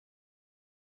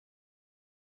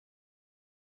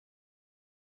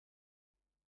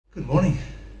Good morning.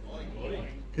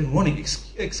 Good morning.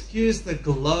 Excuse the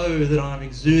glow that I'm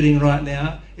exuding right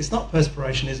now. It's not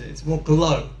perspiration, is it? It's more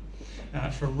glow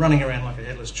from running around like a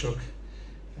headless chook.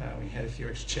 We had a few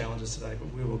extra challenges today,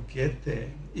 but we will get there.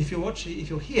 If you're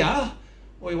here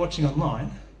or you're watching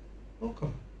online,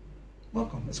 welcome.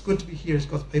 Welcome. It's good to be here as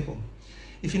God's people.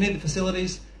 If you need the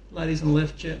facilities, ladies on the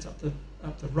left, gents up the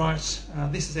right,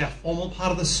 this is our formal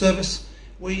part of the service.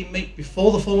 We meet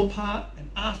before the formal part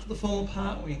and after the formal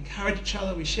part. We encourage each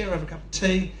other. We share over a cup of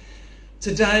tea.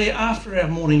 Today, after our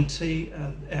morning tea,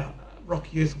 our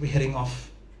Rock Youth will be heading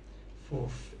off for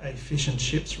a fish and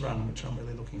chips run, which I'm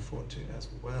really looking forward to as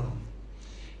well.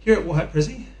 Here at White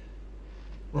Prezi,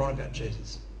 we're on about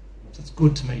Jesus. So it's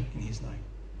good to meet in his name.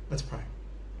 Let's pray.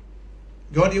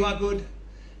 God, you are good.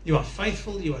 You are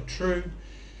faithful. You are true.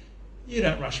 You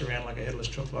don't rush around like a headless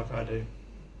chook like I do.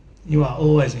 You are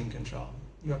always in control.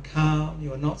 You are calm.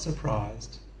 You are not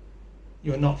surprised.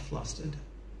 You are not flustered.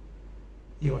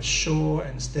 You are sure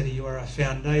and steady. You are a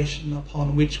foundation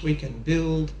upon which we can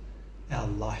build our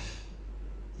life.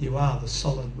 You are the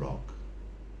solid rock.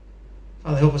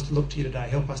 Father, help us to look to you today.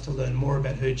 Help us to learn more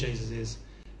about who Jesus is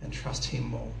and trust him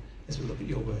more as we look at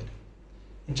your word.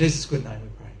 In Jesus' good name we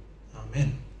pray.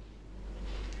 Amen.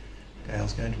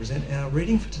 Gail's going to present our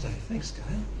reading for today. Thanks,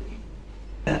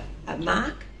 Gail.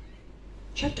 Mark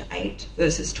chapter 8,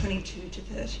 verses 22 to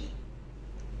 30.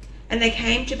 And they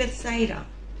came to Bethsaida,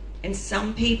 and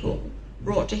some people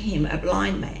brought to him a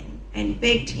blind man and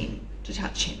begged him to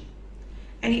touch him.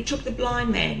 And he took the blind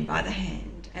man by the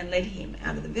hand and led him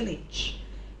out of the village.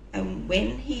 And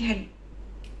when he had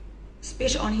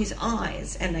spit on his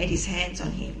eyes and laid his hands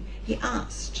on him, he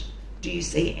asked, "Do you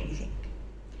see anything?"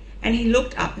 And he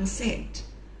looked up and said,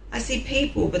 "I see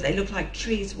people, but they look like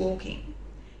trees walking."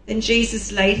 Then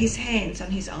Jesus laid his hands on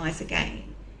his eyes again,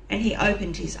 and he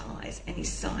opened his eyes, and his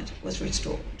sight was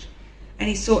restored. And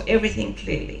he saw everything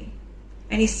clearly.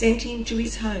 And he sent him to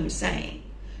his home, saying,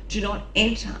 do not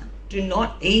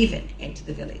even enter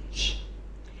the village.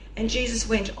 And Jesus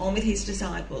went on with his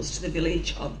disciples to the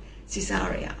village of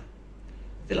Caesarea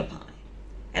Philippi.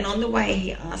 And on the way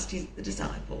he asked the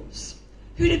disciples,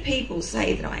 "Who do people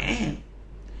say that I am?"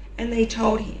 And they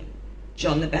told him,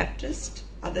 "John the Baptist,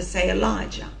 others say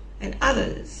Elijah, and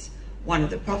others one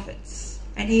of the prophets."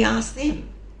 And he asked them,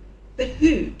 "But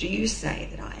who do you say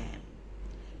that I am?"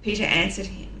 Peter answered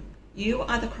him, "You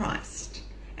are the Christ."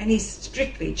 And he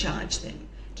strictly charged them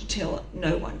to tell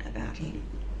no one about him.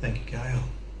 Thank you, Gail.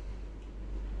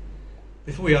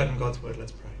 Before we open God's word,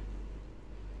 let's pray.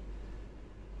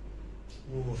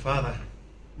 Oh, Father,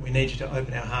 we need you to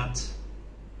open our hearts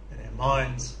and our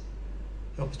minds.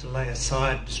 Help us to lay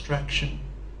aside distraction,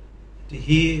 to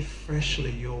hear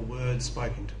freshly your word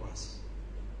spoken to us.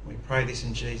 We pray this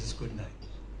in Jesus' good name.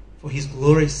 For his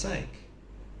glory's sake.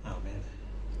 Amen.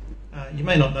 You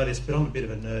may not know this, but I'm a bit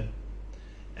of a nerd.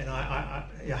 And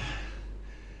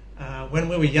when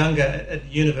we were younger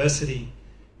at university,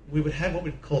 we would have what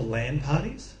we'd call LAN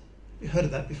parties. Have you heard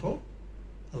of that before?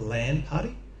 A LAN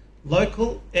party?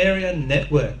 Local Area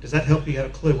Network. Does that help you have a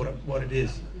clue what it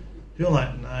is? Feel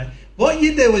like, no. What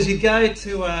you'd do was you'd go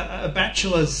to a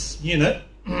bachelor's unit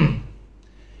and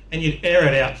you'd air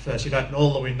it out first. You'd open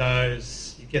all the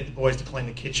windows, you'd get the boys to clean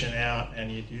the kitchen out,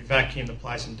 and you'd vacuum the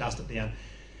place and dust it down.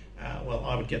 Well,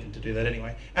 I would get them to do that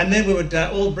anyway. And then we would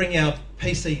all bring our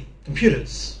PC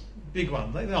computers, big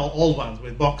ones, they're old ones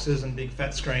with boxes and big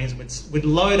fat screens, and we'd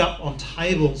load up on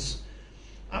tables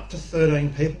up to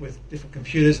 13 people with different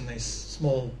computers in this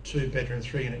small 2-bedroom,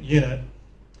 3-unit unit.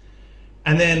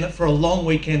 And then for a long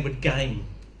weekend we'd game.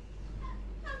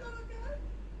 How long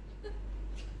ago?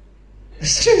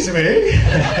 Excuse me?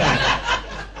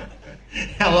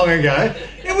 How long ago?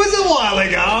 It was a while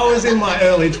ago. I was in my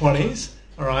early 20s.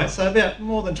 All right, so about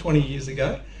more than 20 years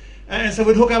ago. And so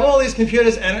we'd hook up all these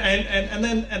computers and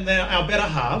then our better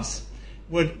halves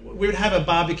we would have a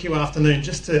barbecue afternoon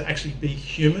just to actually be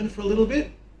human for a little bit.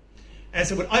 And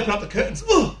so we'd open up the curtains.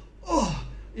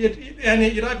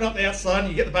 You'd open up the outside and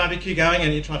you get the barbecue going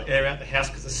and you try to air out the house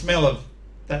because the smell of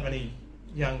that many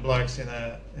young blokes in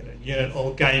a unit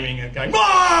all gaming and going,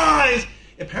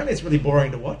 apparently it's really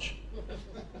boring to watch.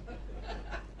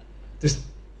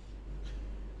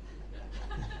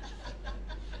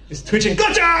 Just twitching,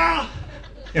 gotcha!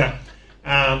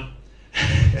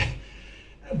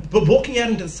 But walking out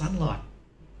into the sunlight.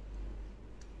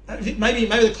 Maybe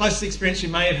the closest experience you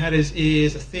may have had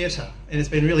is a theatre, and it's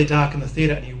been really dark in the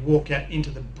theatre, and you walk out into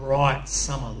the bright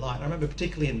summer light. I remember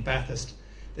particularly in Bathurst,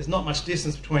 there's not much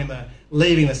distance between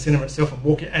leaving the cinema itself and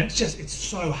walking, and it's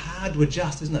so hard to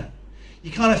adjust, isn't it?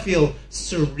 You kind of feel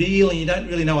surreal, and you don't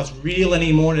really know what's real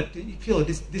anymore, and you feel a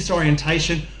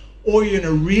disorientation. or you're in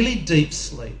a really deep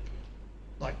sleep,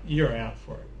 like you're out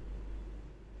for it.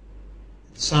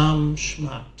 Some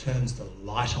schmuck turns the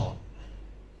light on.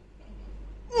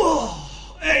 Whoa!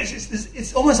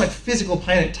 It's almost like physical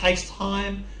pain. It takes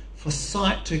time for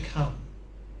sight to come.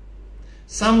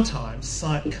 Sometimes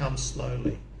sight comes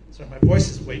slowly. Sorry, my voice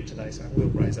is weak today, so I will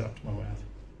raise it up to my mouth.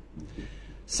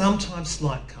 Sometimes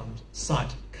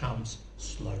sight comes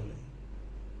slowly.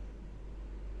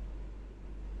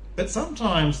 But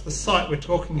sometimes the sight we're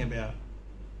talking about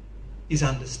is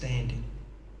understanding.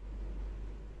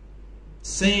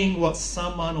 Seeing what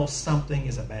someone or something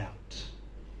is about.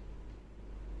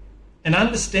 And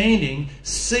understanding,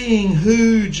 seeing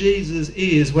who Jesus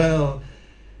is, well,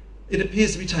 it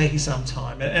appears to be taking some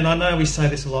time. And I know we say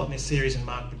this a lot in this series in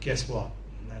Mark, but guess what?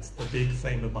 That's the big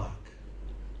theme of Mark.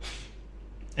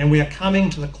 And we are coming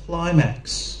to the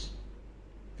climax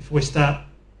before we start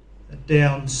a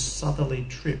down southerly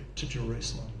trip to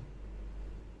Jerusalem.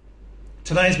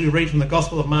 Today, as we read from the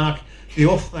Gospel of Mark, the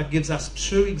author gives us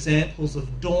two examples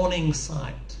of dawning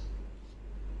sight.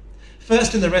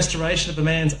 First in the restoration of a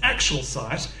man's actual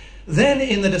sight, then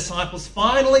in the disciples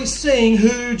finally seeing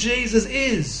who Jesus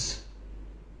is.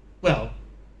 Well,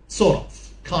 sort of,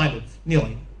 kind of,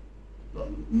 nearly,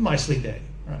 mostly there.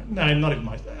 Right? No, not even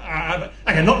most.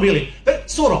 Okay, not really, but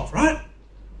sort of, right?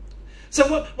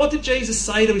 So what did Jesus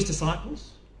say to his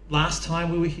disciples last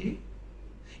time we were here?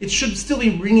 It should still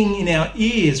be ringing in our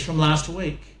ears from last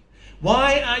week.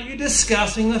 Why are you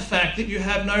discussing the fact that you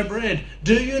have no bread?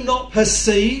 Do you not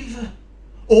perceive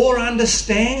or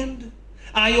understand?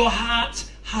 Are your hearts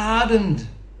hardened?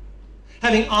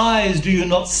 Having eyes, do you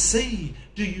not see?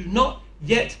 Do you not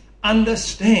yet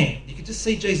understand? You can just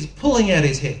see Jesus pulling out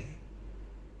his hair.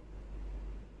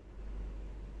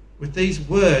 With these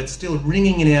words still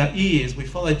ringing in our ears, we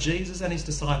follow Jesus and his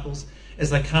disciples as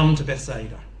they come to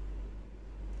Bethsaida.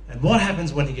 And what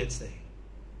happens when he gets there?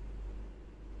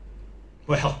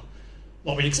 Well,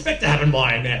 what we expect to happen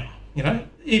by now. You know,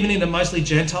 even in a mostly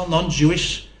Gentile,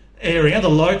 non-Jewish area, the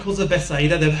locals of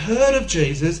Bethsaida, they've heard of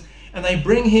Jesus and they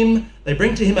bring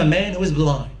to him a man who is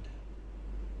blind.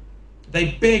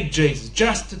 They beg Jesus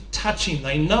just to touch him.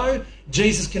 They know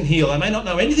Jesus can heal. They may not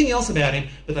know anything else about him,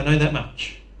 but they know that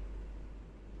much.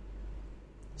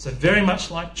 So very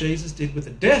much like Jesus did with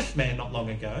the deaf man not long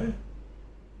ago,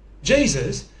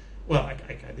 Jesus, well,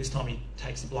 okay, this time he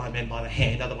takes the blind man by the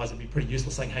hand, otherwise it'd be pretty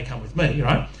useless saying, hey, come with me,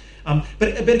 right?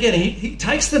 But again, he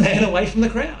takes the man away from the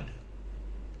crowd.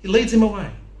 He leads him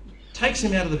away, takes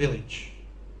him out of the village.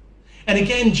 And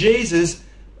again, Jesus,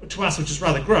 to us, which is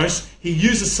rather gross, he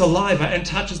uses saliva and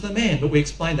touches the man, but we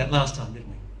explained that last time, didn't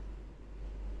we?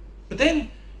 But then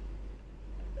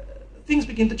things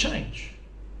begin to change.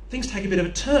 Things take a bit of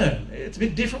a turn. It's a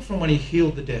bit different from when he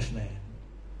healed the deaf man.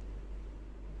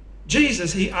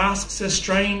 Jesus, he asks a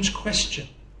strange question.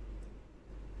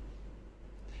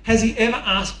 Has he ever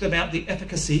asked about the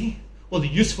efficacy or the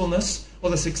usefulness or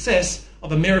the success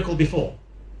of a miracle before?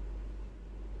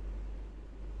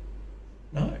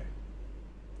 No.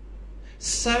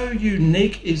 So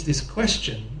unique is this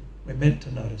question, we're meant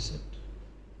to notice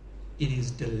it. It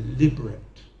is deliberate.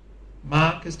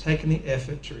 Mark has taken the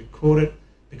effort to record it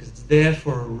because it's there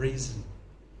for a reason.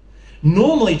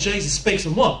 Normally, Jesus speaks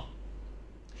and what?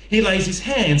 He lays his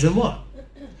hands and what?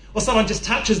 Or someone just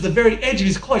touches the very edge of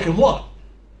his cloak and what?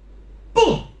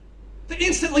 Boom! They're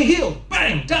instantly healed.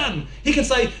 Bang! Done. He can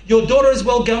say, your daughter is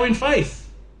well, go in faith.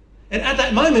 And at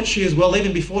that moment, she is well,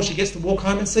 even before she gets to walk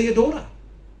home and see her daughter.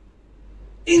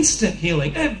 Instant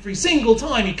healing. Every single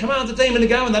time he commands a demon to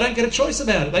go and they don't get a choice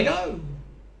about it. They go.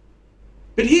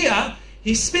 But here,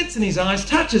 he spits in his eyes,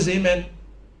 touches him and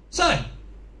so,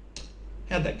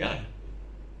 how'd that go?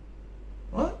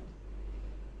 What?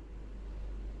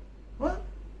 What?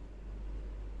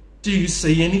 Do you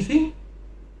see anything?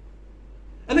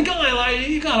 And the guy,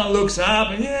 he kind of looks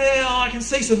up and, I can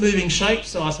see some moving shapes,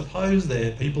 so I suppose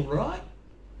they're people, right?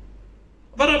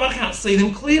 But I can't see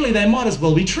them clearly. They might as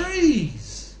well be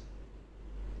trees.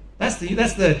 That's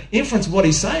the inference of what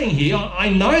he's saying here. I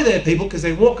know they're people because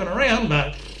they're walking around,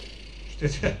 but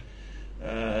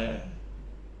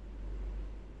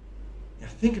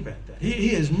think about that.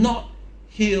 He is not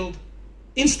healed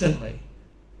instantly.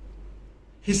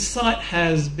 His sight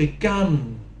has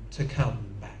begun to come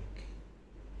back.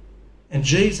 And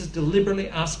Jesus deliberately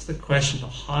asks the question to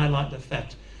highlight the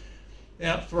fact.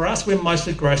 Now, for us, we're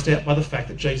mostly grossed out by the fact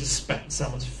that Jesus spat in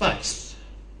someone's face.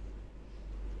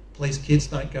 Please, kids,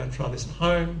 don't go and try this at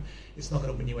home. It's not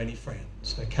going to win you any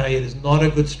friends, okay? It is not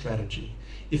a good strategy.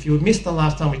 If you missed the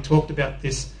last time we talked about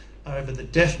this over the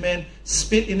deaf man,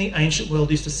 spit in the ancient world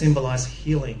used to symbolise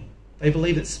healing. They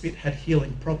believed that spit had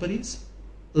healing properties.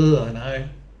 ugh, I know.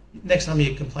 Next time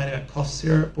you complain about cough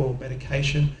syrup or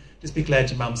medication, just be glad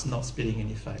your mum's not spitting in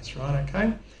your face, right?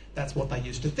 Okay? That's what they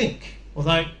used to think.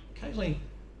 Although, occasionally,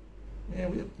 yeah,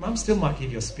 mum still might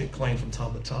give you a spit clean from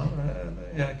time to time.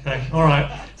 Yeah, okay, all right.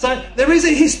 So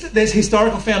there's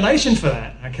historical foundation for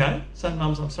that, okay? So,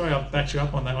 mums, I'm sorry I've backed you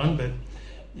up on that one, but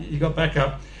you got back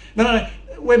up. No,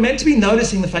 we're meant to be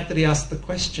noticing the fact that he asked the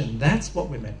question. That's what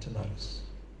we're meant to notice.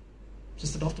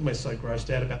 Just that often we're so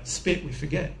grossed out about the spit, we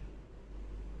forget.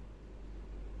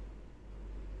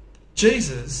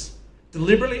 Jesus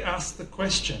deliberately asked the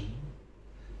question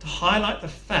to highlight the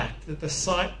fact that the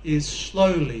sight is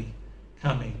slowly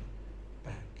coming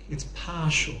back. It's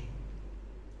partial.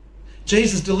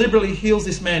 Jesus deliberately heals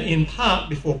this man in part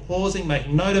before pausing,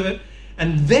 making note of it,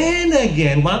 and then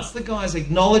again, once the guys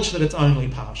acknowledge that it's only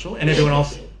partial, and everyone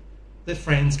else, their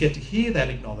friends, get to hear that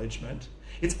acknowledgement,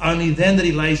 it's only then that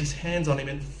he lays his hands on him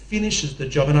and finishes the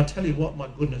job. And I tell you what, my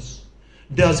goodness,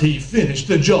 does he finish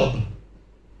the job?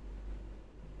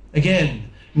 Again,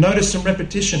 notice some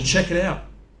repetition. Check it out.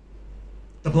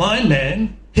 The blind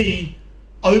man, he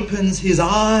opens his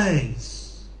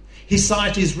eyes. His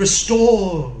sight is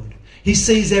restored. He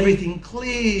sees everything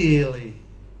clearly.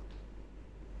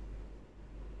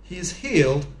 He is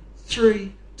healed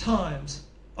 3 times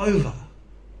over.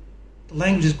 The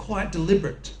language is quite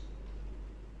deliberate.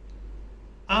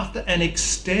 After an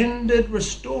extended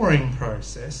restoring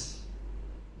process,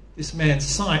 this man's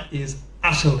sight is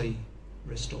utterly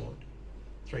restored.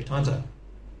 3 times over.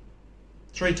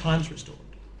 3 times restored.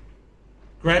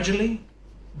 Gradually,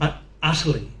 but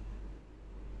utterly.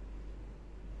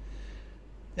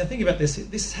 Now think about this.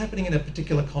 This is happening in a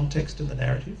particular context in the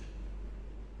narrative.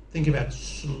 Think about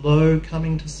slow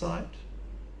coming to sight,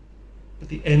 but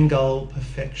the end goal,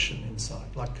 perfection in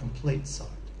sight, like complete sight,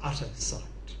 utter sight.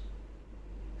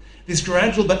 This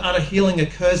gradual but utter healing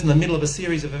occurs in the middle of a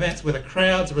series of events where the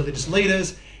crowds, the religious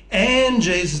leaders, and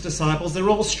Jesus' disciples, they're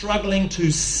all struggling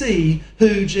to see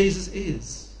who Jesus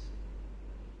is.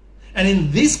 And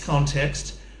in this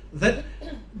context,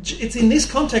 it's in this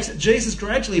context that Jesus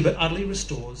gradually but utterly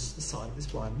restores the sight of this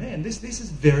blind man. This is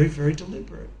very, very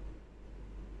deliberate.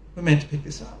 We're meant to pick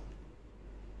this up.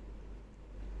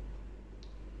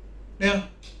 Now,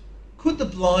 could the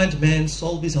blind man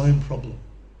solve his own problem?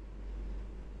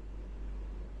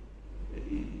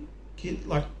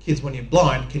 Like kids, when you're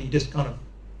blind, can you just kind of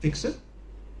fix it?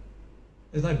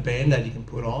 There's no band-aid you can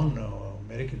put on or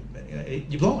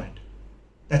you're blind.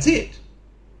 That's it.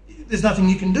 There's nothing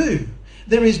you can do.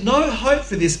 There is no hope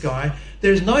for this guy.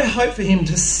 There is no hope for him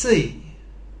to see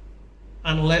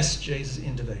unless Jesus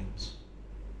intervenes.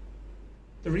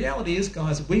 The reality is,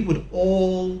 guys, we would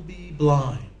all be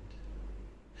blind.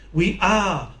 We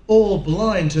are all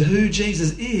blind to who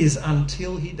Jesus is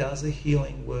until he does a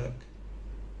healing work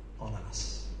on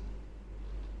us.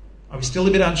 Are we still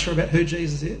a bit unsure about who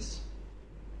Jesus is?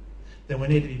 Then we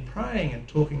need to be praying and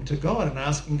talking to God and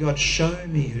asking God, show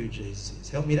me who Jesus is.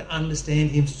 Help me to understand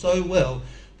him so well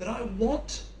that I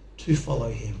want to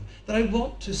follow him, that I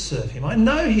want to serve him. I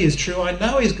know he is true. I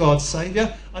know he's God's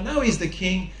Saviour. I know he's the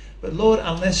King. But Lord,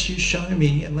 unless you show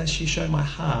me, unless you show my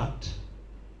heart,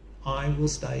 I will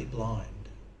stay blind.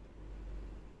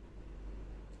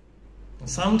 And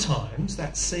sometimes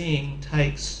that seeing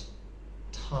takes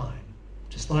time.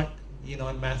 Just like Year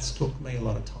 9 maths took me a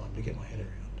lot of time to get my head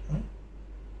around. Right?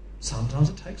 Sometimes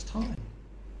it takes time.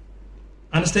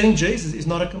 Understanding Jesus is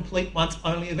not a complete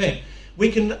once-only event.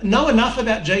 We can know enough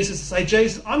about Jesus to say,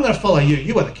 Jesus, I'm going to follow you.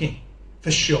 You are the King, for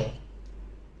sure.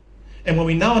 And when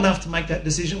we know enough to make that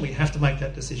decision, we have to make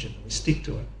that decision. We stick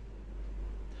to it.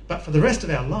 But for the rest of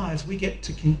our lives, we get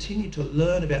to continue to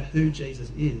learn about who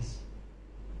Jesus is.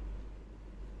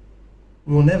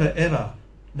 We will never, ever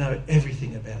know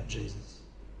everything about Jesus.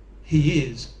 He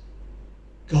is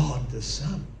God the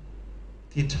Son,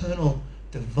 the eternal,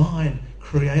 divine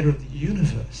creator of the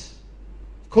universe.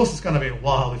 Of course, it's going to be a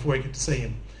while before we get to see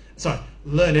him. Sorry,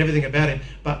 learn everything about him,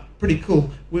 but pretty cool.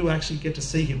 We will actually get to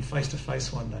see him face to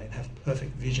face one day and have a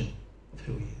perfect vision of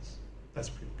who he is. That's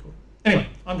pretty cool. Anyway,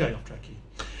 I'm going off track here.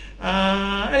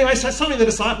 Anyway, so some of the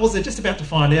disciples, they're just about to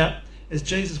find out as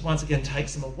Jesus once again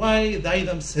takes them away. They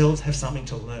themselves have something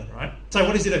to learn, right? So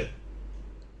what does he do?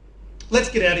 Let's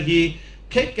get out of here.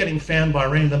 Keep getting found by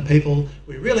random people.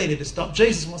 We really need to stop.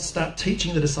 Jesus wants to start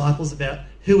teaching the disciples about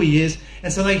who he is.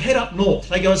 And so they head up north.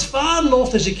 They go as far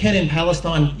north as you can in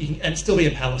Palestine and still be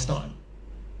in Palestine.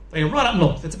 They go right up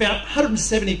north. It's about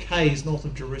 170 k's north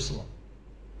of Jerusalem.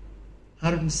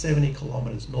 170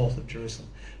 kilometres north of Jerusalem.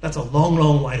 That's a long,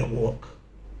 long way to walk.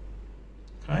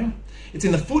 Okay? It's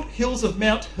in the foothills of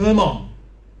Mount Hermon.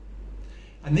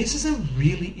 And this is a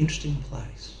really interesting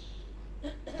place.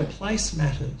 The place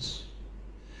matters.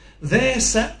 There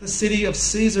sat the city of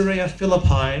Caesarea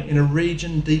Philippi in a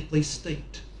region deeply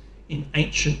steeped in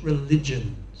ancient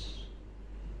religions.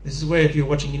 This is where, if you're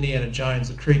watching Indiana Jones,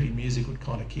 the creepy music would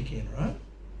kind of kick in, right?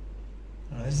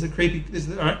 This is the creepy...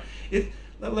 all right.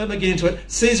 Let me get into it.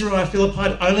 Caesarea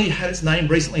Philippi only had its name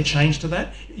recently changed to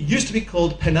that. It used to be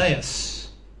called Peneus.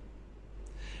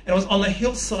 And it was on the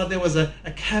hillside there was a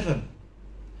cavern,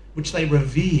 which they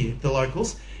revered, the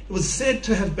locals. It was said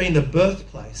to have been the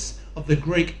birthplace of the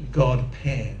Greek god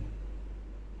Pan,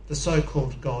 the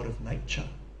so-called god of nature.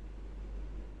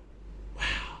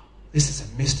 Wow, this is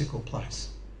a mystical place.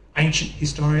 Ancient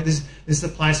historian. This is a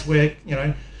place where, you know,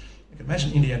 you can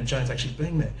imagine Indiana Jones actually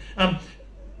being there.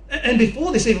 And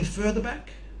before this, even further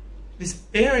back, this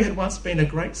area had once been a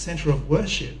great centre of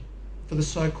worship for the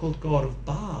so-called god of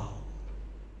Baal,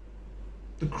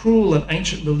 the cruel and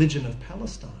ancient religion of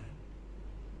Palestine.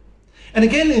 And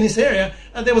again, in this area,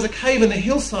 there was a cave in the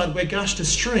hillside where gushed a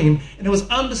stream, and it was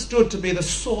understood to be the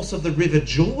source of the river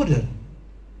Jordan,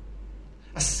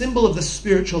 a symbol of the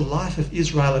spiritual life of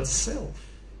Israel itself.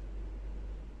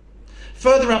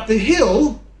 Further up the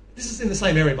hill, this is in the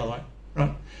same area, by the way,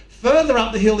 right? Further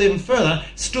up the hill, even further,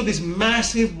 stood this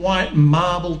massive white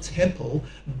marble temple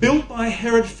built by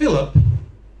Herod Philip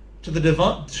to the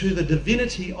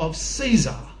divinity of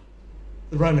Caesar,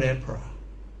 the Roman emperor.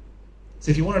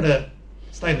 So if you wanted to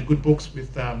stay in the good books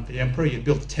with the emperor, you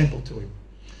built a temple to him.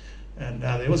 And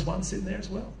there was one sitting there as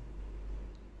well.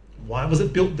 Why was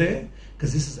it built there?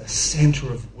 Because this is a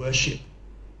centre of worship.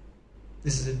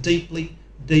 This is a deeply,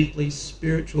 deeply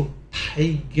spiritual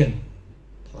pagan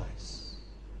place.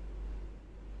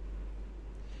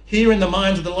 Here in the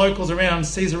minds of the locals around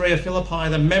Caesarea Philippi,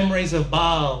 the memories of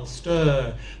Baal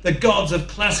stir. The gods of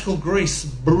classical Greece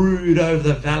brood over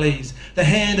the valleys. The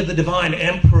hand of the divine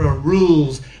emperor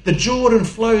rules. The Jordan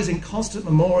flows in constant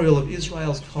memorial of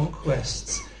Israel's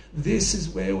conquests. This is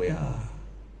where we are.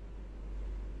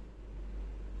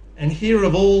 And here,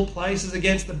 of all places,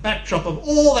 against the backdrop of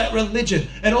all that religion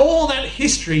and all that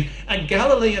history, a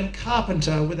Galilean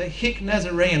carpenter with a hick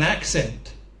Nazarene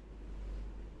accent,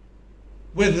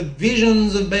 with the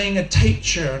visions of being a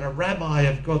teacher and a rabbi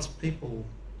of God's people,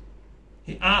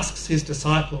 he asks his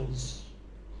disciples,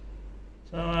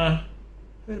 so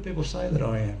who do people say that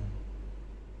I am?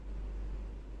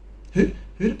 Who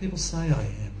do people say I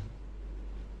am?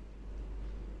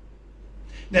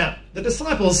 Now, the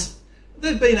disciples,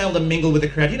 they've been able to mingle with the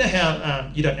crowd. You know how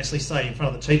you don't necessarily say in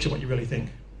front of the teacher what you really think?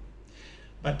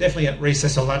 But definitely at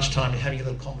recess or lunchtime, you're having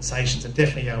little conversations, and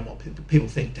definitely what people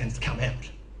think tends to come out.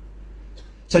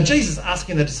 So Jesus is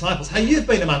asking the disciples, hey, you've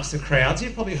been amongst the crowds.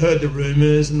 You've probably heard the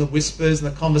rumours and the whispers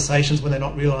and the conversations when they're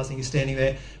not realising you're standing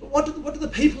there. But what do the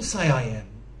people say I am?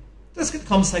 Let's get the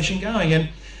conversation going. And,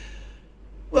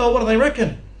 well, what do they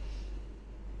reckon?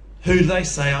 Who do they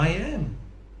say I am?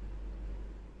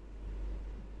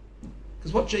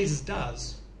 Because what Jesus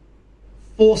does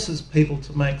forces people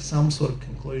to make some sort of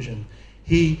conclusion.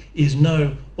 He is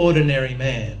no ordinary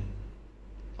man.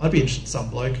 I'd be interested in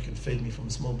some bloke who can feed me from a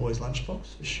small boy's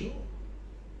lunchbox, for sure.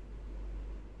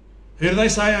 Who do they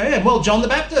say I am? Well, John the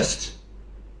Baptist,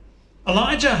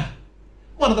 Elijah,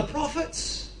 one of the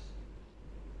prophets.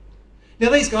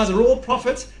 Now, these guys are all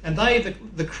prophets, and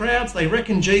the crowds, they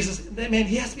reckon Jesus, man,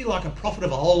 he has to be like a prophet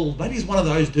of old. Maybe he's one of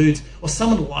those dudes, or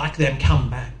someone like them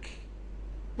come back.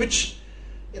 Which,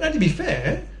 to be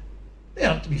fair,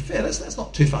 that's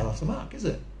not too far off the mark, is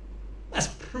it? That's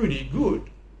pretty good.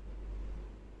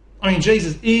 I mean,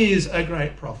 Jesus is a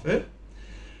great prophet,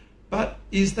 but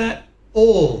is that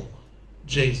all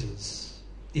Jesus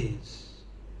is?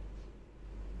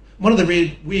 One of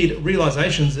the weird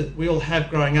realisations that we all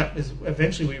have growing up is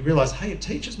eventually we realise, hey, a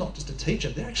teacher's not just a teacher,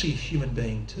 they're actually a human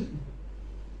being too.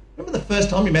 Remember the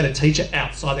first time you met a teacher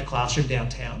outside the classroom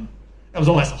downtown? That was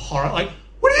almost a horror. Like,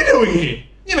 what are you doing here?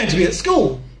 You're meant to be at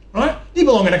school, right? You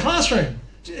belong in a classroom.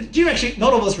 Do you actually,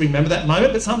 not all of us remember that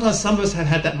moment, but sometimes some of us have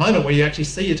had that moment where you actually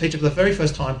see your teacher for the very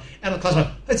first time out of the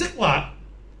classroom. Is it what?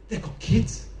 They've got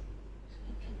kids.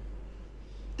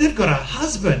 They've got a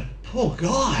husband. Poor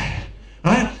guy.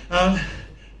 Right?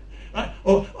 Right?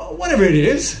 Or whatever it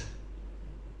is.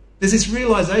 There's this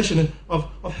realisation of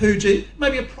who Jesus,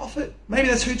 maybe a prophet, maybe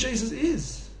that's who Jesus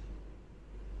is.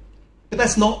 But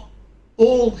that's not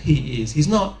all he is. He's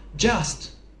not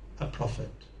just a prophet.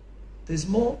 There's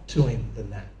more to him than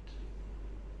that.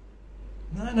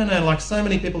 No. Like so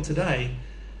many people today,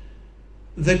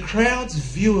 the crowd's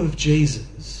view of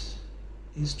Jesus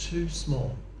is too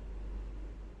small.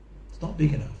 It's not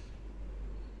big enough.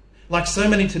 Like so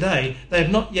many today, they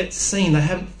have not yet seen, they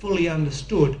haven't fully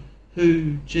understood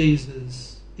who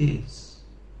Jesus is.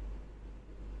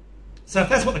 So if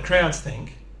that's what the crowds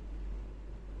think,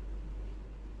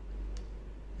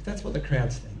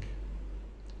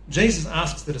 Jesus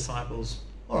asks the disciples,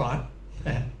 all right,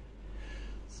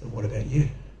 so what about you?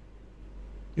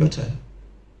 Your turn.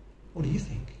 What do you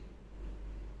think?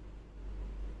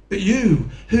 But you,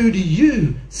 who do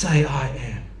you say I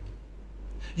am?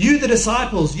 You, the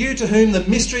disciples, you to whom the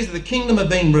mysteries of the kingdom have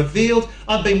been revealed.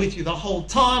 I've been with you the whole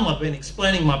time. I've been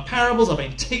explaining my parables. I've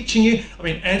been teaching you. I've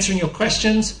been answering your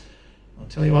questions. I'll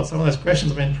tell you what, some of those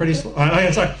questions have been pretty slow.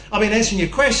 I've been answering your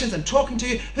questions and talking to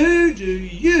you. Who do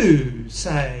you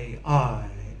say I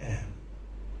am?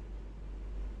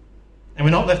 And we're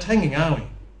not left hanging, are we?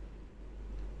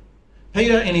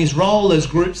 Peter, in his role as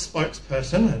group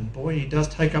spokesperson, and boy, he does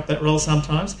take up that role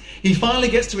sometimes, he finally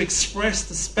gets to express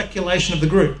the speculation of the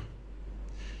group.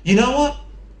 You know what?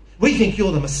 We think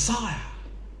you're the Messiah.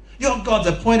 You're God's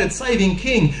appointed saving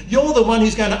king. You're the one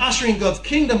who's going to usher in God's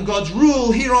kingdom, God's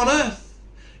rule here on earth.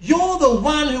 You're the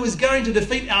one who is going to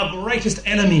defeat our greatest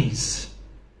enemies.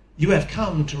 You have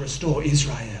come to restore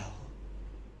Israel.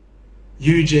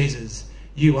 You, Jesus,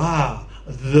 you are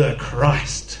the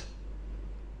Christ.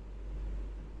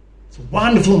 It's a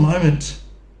wonderful moment.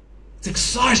 It's an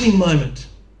exciting moment.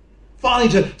 Finally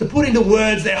to put into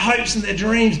words their hopes and their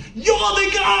dreams. You're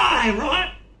the guy,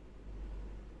 right?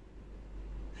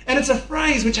 And it's a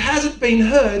phrase which hasn't been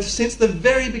heard since the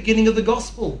very beginning of the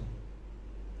gospel.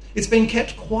 It's been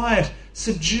kept quiet,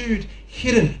 subdued,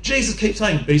 hidden. Jesus keeps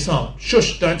saying, be silent,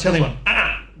 shush, don't tell anyone,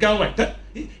 go away.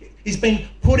 He's been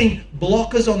putting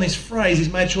blockers on this phrase.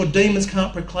 He's made sure demons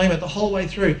can't proclaim it the whole way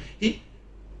through.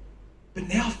 But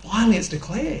now finally it's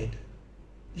declared.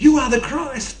 You are the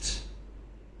Christ.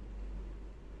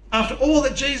 After all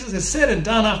that Jesus has said and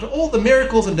done, after all the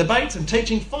miracles and debates and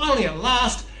teaching, finally at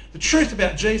last, the truth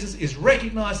about Jesus is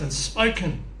recognised and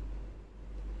spoken.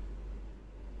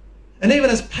 And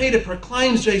even as Peter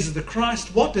proclaims Jesus the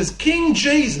Christ, what does King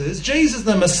Jesus, Jesus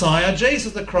the Messiah,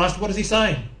 Jesus the Christ, what is he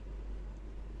saying?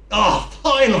 Oh,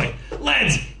 finally,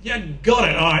 lads, you got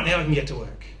it. All right, now I can get to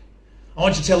work. I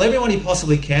want you to tell everyone you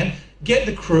possibly can. Get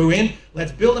the crew in.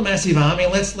 Let's build a massive army.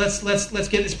 And let's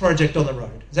get this project on the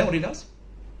road. Is that what he does?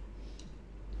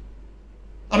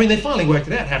 I mean, they finally worked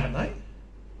it out, haven't they?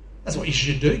 That's what you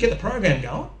should do. Get the program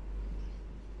going.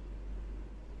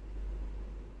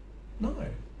 No.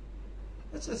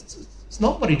 It's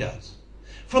not what he does.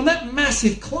 From that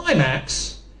massive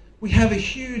climax, we have a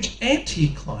huge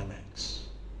anti-climax.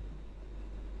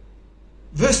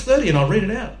 Verse 30, and I'll read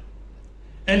it out.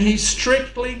 And he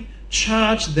strictly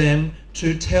charged them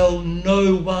to tell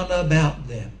no one about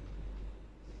them.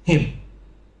 Him.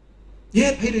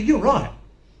 Yeah, Peter, you're right.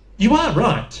 You are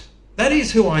right. That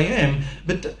is who I am,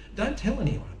 but don't tell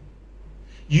anyone.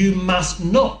 You must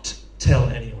not tell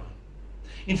anyone.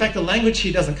 In fact, the language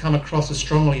here doesn't come across as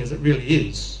strongly as it really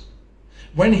is.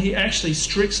 When he actually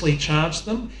strictly charged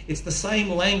them, it's the same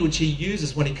language he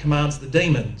uses when he commands the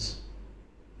demons.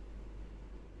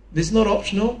 This is not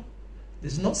optional.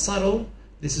 This is not subtle.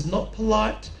 This is not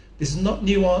polite. This is not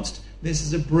nuanced. This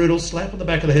is a brutal slap on the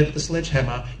back of the head with a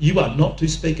sledgehammer. You are not to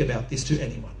speak about this to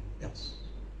anyone else.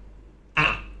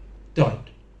 Don't.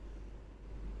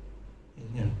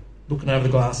 You know, looking over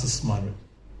the glasses, smiling.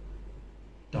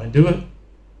 Don't do it.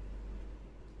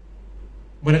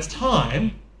 When it's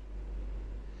time,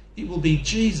 it will be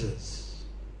Jesus.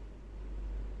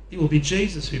 It will be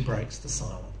Jesus who breaks the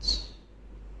silence.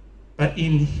 But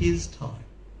in his time.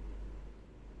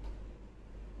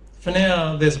 For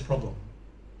now, there's a problem.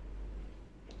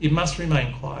 It must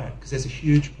remain quiet because there's a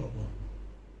huge problem.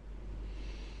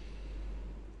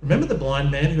 Remember the blind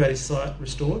man who had his sight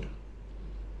restored?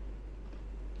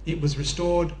 It was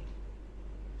restored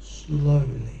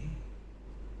slowly.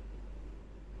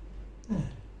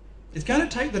 It's going to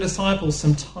take the disciples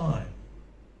some time.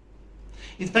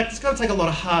 In fact, it's going to take a lot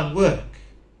of hard work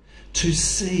to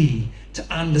see, to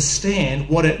understand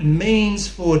what it means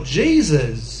for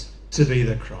Jesus to be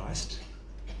the Christ,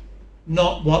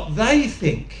 not what they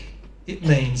think it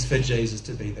means for Jesus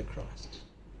to be the Christ.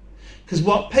 Because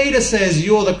what Peter says,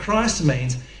 you're the Christ,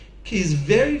 means is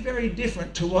very, very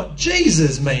different to what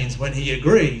Jesus means when he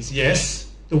agrees.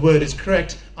 Yes, the word is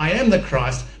correct. I am the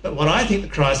Christ, but what I think the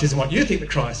Christ is and what you think the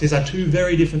Christ is are two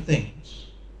very different things.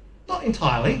 Not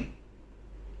entirely,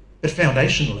 but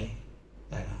foundationally,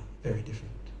 they are very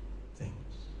different things.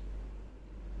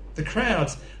 The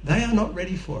crowds, they are not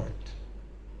ready for it.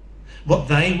 What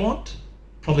they want,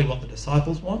 probably what the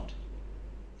disciples want,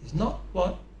 is not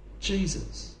what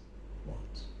Jesus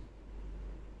wants.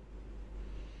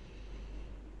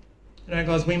 You know,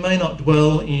 guys, we may not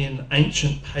dwell in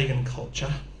ancient pagan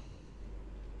culture,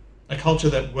 a culture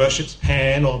that worships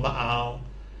Pan or Baal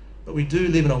but we do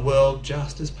live in a world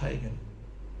just as pagan.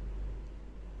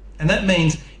 And that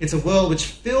means it's a world which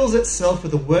fills itself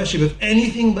with the worship of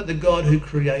anything but the God who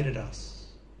created us.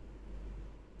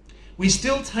 We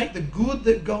still take the good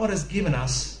that God has given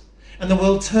us, and the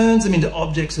world turns them into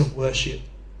objects of worship.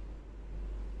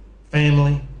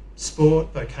 Family,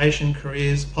 sport, vocation,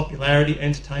 careers, popularity,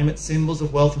 entertainment, symbols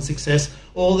of wealth and success,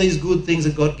 all these good things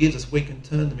that God gives us, we can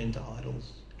turn them into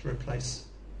idols to replace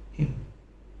Him.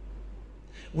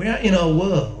 We are in a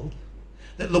world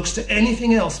that looks to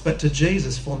anything else but to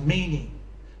Jesus for meaning,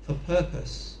 for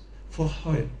purpose, for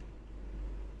hope.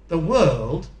 The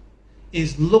world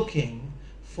is looking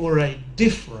for a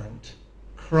different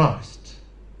Christ.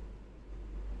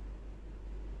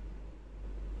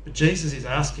 But Jesus is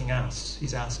asking us,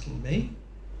 He's asking me,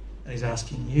 and He's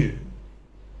asking you,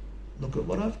 look at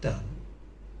what I've done.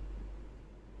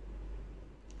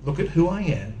 Look at who I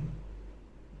am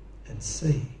and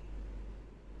see.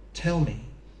 Tell me,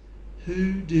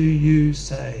 who do you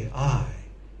say I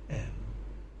am?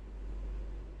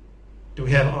 Do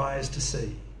we have eyes to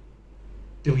see?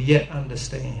 Do we yet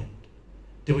understand?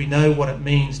 Do we know what it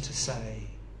means to say,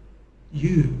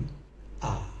 you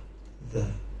are the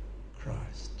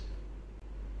Christ?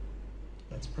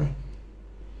 Let's pray.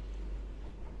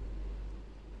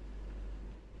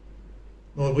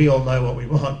 Lord, we all know what we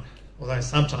want, although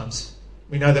sometimes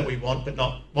we know that we want, but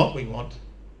not what we want.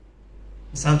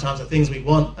 And sometimes the things we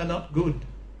want are not good,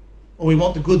 or we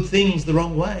want the good things the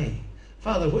wrong way.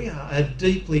 Father, we are a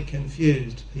deeply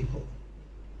confused people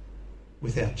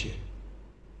without you.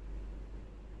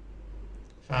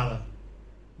 Father,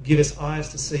 give us eyes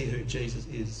to see who Jesus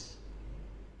is.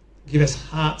 Give us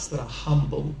hearts that are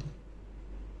humbled,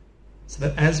 so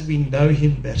that as we know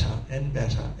Him better and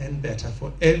better and better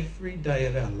for every day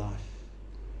of our life,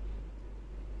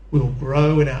 we will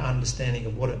grow in our understanding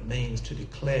of what it means to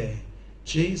declare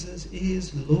Jesus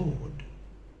is Lord.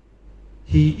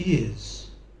 He is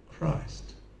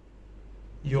Christ,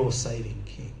 your saving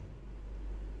King.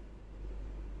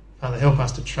 Father, help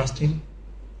us to trust Him,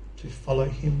 to follow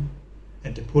Him,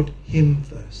 and to put Him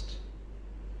first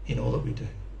in all that we do.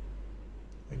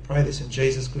 We pray this in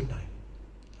Jesus' good name.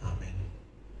 Amen.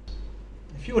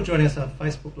 If you are joining us on our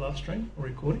Facebook live stream or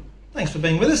recording, thanks for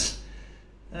being with us.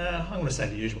 I'm going to say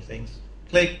the usual things.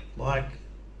 Click, like,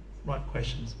 write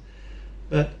questions.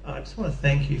 But I just want to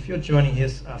thank you if you're joining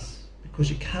us because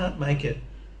you can't make it.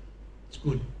 It's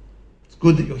good. It's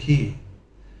good that you're here.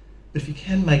 But if you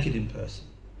can make it in person,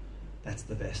 that's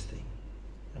the best thing.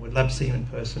 And we'd love to see you in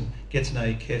person, get to know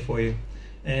you, care for you,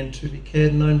 and to be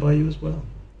cared and known by you as well.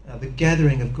 The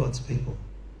gathering of God's people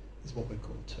is what we're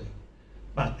called to.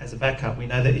 But as a backup, we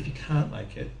know that if you can't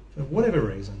make it, for whatever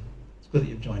reason, it's good that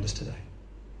you've joined us today.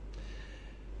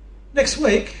 Next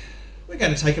week, we're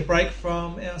going to take a break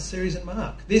from our series in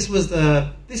Mark. This is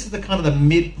the kind of the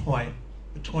midpoint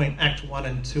between Act 1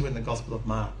 and 2 in the Gospel of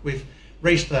Mark. We've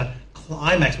reached the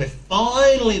climax where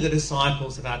finally the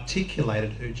disciples have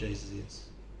articulated who Jesus is.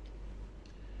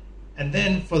 And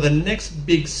then for the next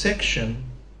big section,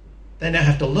 they now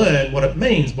have to learn what it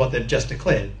means, what they've just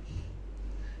declared.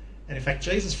 And in fact,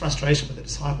 Jesus' frustration with the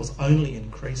disciples only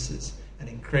increases and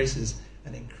increases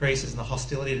and increases, and the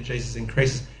hostility to Jesus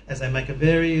increases as they make a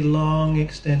very long,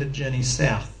 extended journey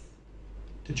south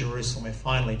to Jerusalem, where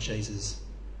finally Jesus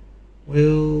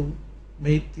will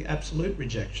meet the absolute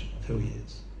rejection of who He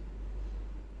is.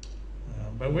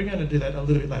 But we're going to do that a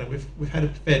little bit later. We've had a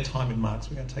fair time in Mark, so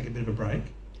we're going to take a bit of a break.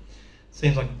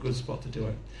 Seems like a good spot to do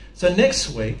it. So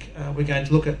next week, we're going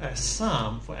to look at a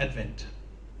psalm for Advent,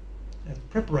 a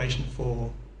preparation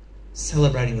for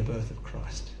celebrating the birth of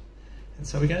Christ. And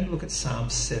so we're going to look at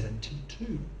Psalm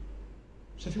 72.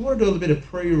 So if you want to do a little bit of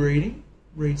pre-reading,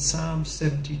 read Psalm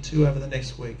 72 over the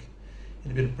next week in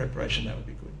a bit of preparation, that would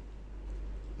be good.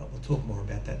 But we'll talk more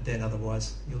about that then,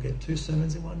 otherwise you'll get 2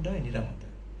 sermons in one day and you don't want that.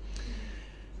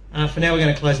 For now, we're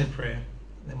going to close in prayer,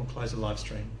 and then we'll close the live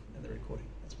stream and the recording.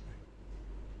 Let's pray.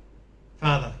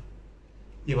 Father,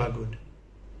 you are good,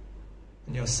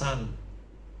 and your Son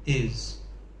is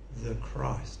the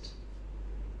Christ,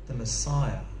 the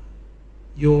Messiah,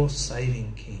 your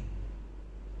saving King.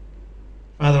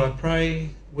 Father,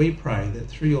 we pray that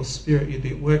through your Spirit you'd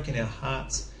be at work in our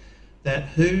hearts, that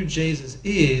who Jesus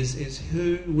is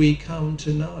who we come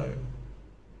to know.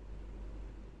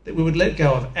 That we would let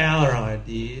go of our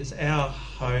ideas, our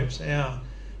hopes, our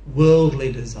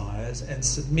worldly desires, and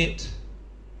submit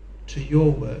to your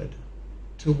word,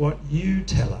 to what you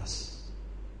tell us,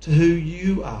 to who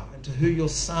you are and to who your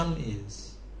Son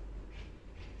is.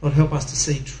 Lord, help us to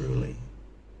see truly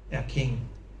our King,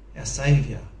 our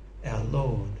Saviour, our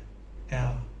Lord,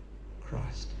 our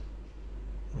Christ.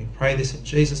 And we pray this in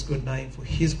Jesus' good name for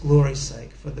his glory's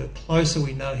sake. For the closer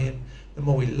we know him, the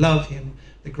more we love him,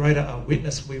 the greater our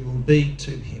witness we will be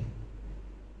to him.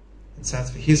 And so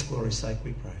it's for his glory's sake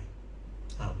we pray.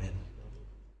 Amen.